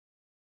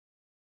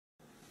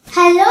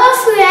Hello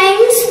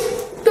friends,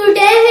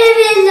 today we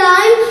will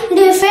learn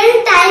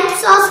different types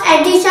of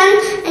addition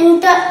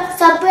and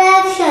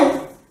subtraction.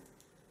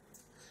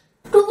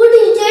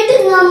 Two-digit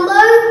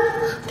number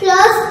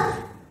plus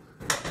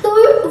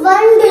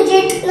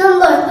one-digit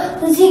number.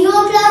 0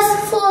 plus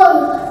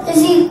 4 is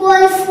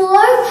equal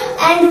 4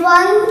 and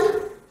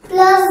 1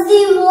 plus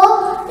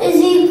 0 is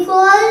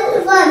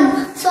equal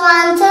 1. So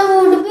answer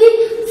would be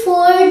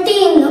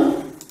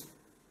 14.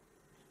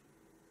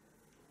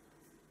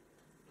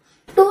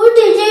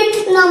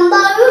 Two-digit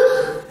number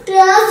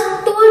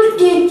plus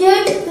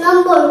two-digit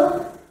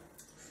number.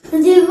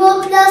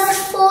 0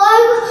 plus 4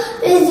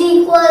 is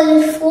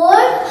equal 4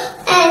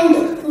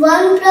 and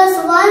 1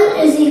 plus 1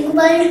 is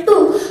equal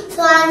 2.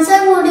 So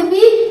answer would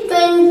be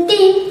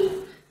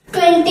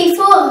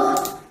 24.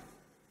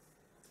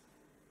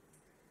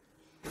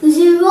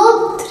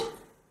 0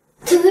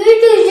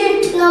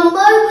 three-digit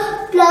number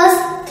plus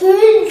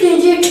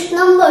three-digit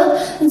number.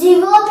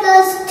 0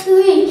 plus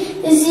 3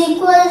 is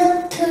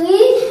equal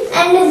 3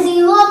 and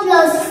 0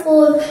 plus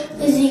 4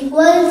 is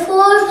equal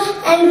 4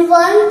 and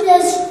 1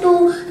 plus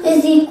 2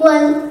 is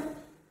equal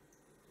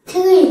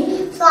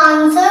 3. So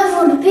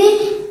answer would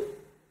be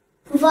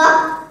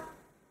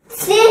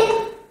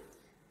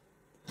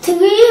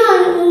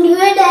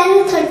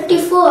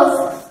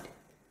 334.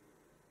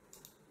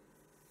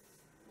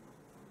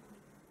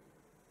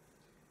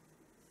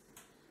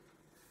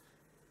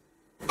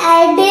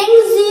 Adding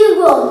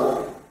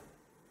 0.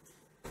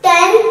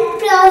 10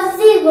 plus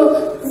 0.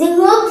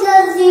 0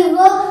 plus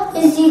 0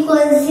 is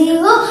equal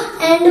 0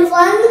 and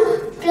 1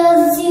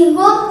 plus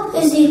 0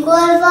 is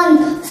equal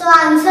 1. So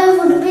answer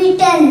would be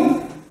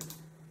 10.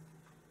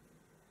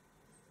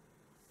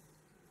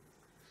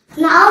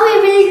 Now we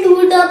will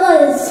do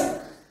doubles.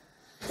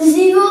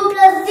 0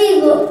 plus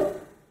 0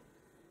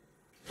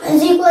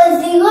 is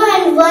equal 0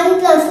 and 1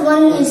 plus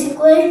 1 is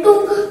equal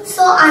 2.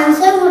 So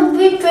answer would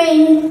be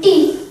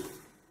 20.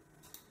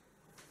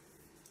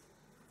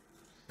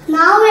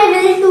 Now we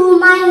will do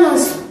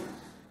minus.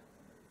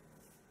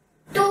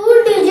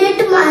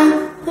 Two-digit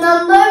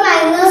number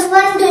minus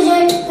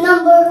one-digit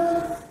number.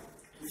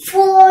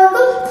 4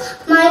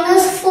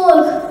 minus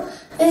 4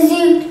 is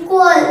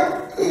equal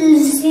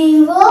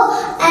 0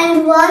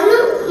 and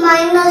 1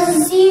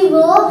 minus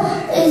 0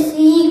 is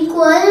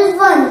equal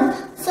 1.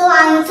 So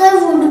answer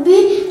would be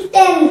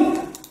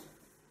 10.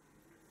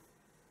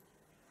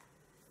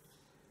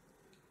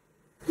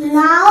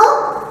 Now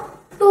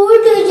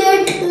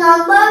two-digit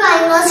number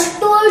minus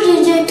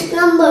two-digit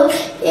number.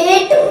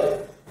 8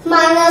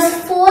 minus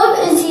 4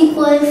 is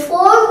equal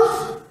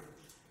 4.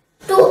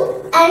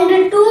 2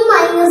 and 2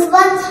 minus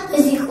 1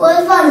 is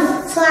equal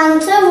 1. So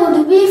answer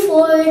would be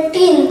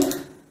 14.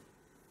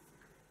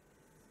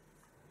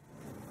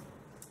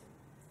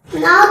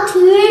 Now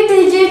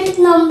three-digit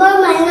number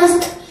minus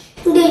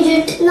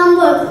digit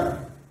number.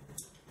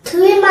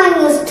 3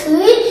 minus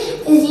 3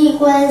 is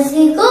equal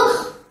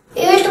 0.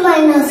 8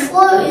 minus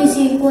 4 is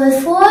equal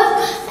 4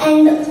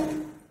 and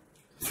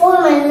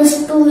 4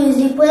 minus 2 is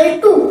equal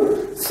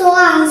 2. So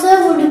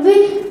answer would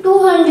be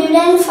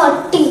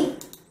 240.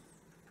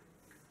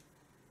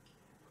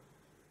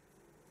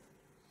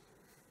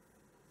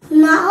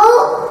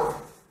 Now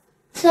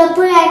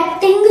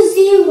subtracting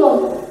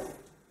 0.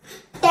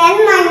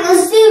 10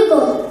 minus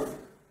 0.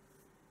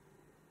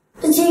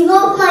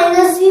 0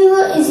 minus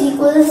 0 is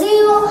equal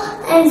 0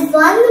 and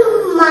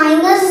 1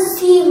 minus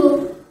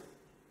 0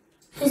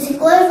 is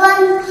equal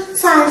 1.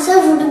 So answer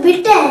would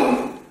be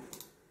 10.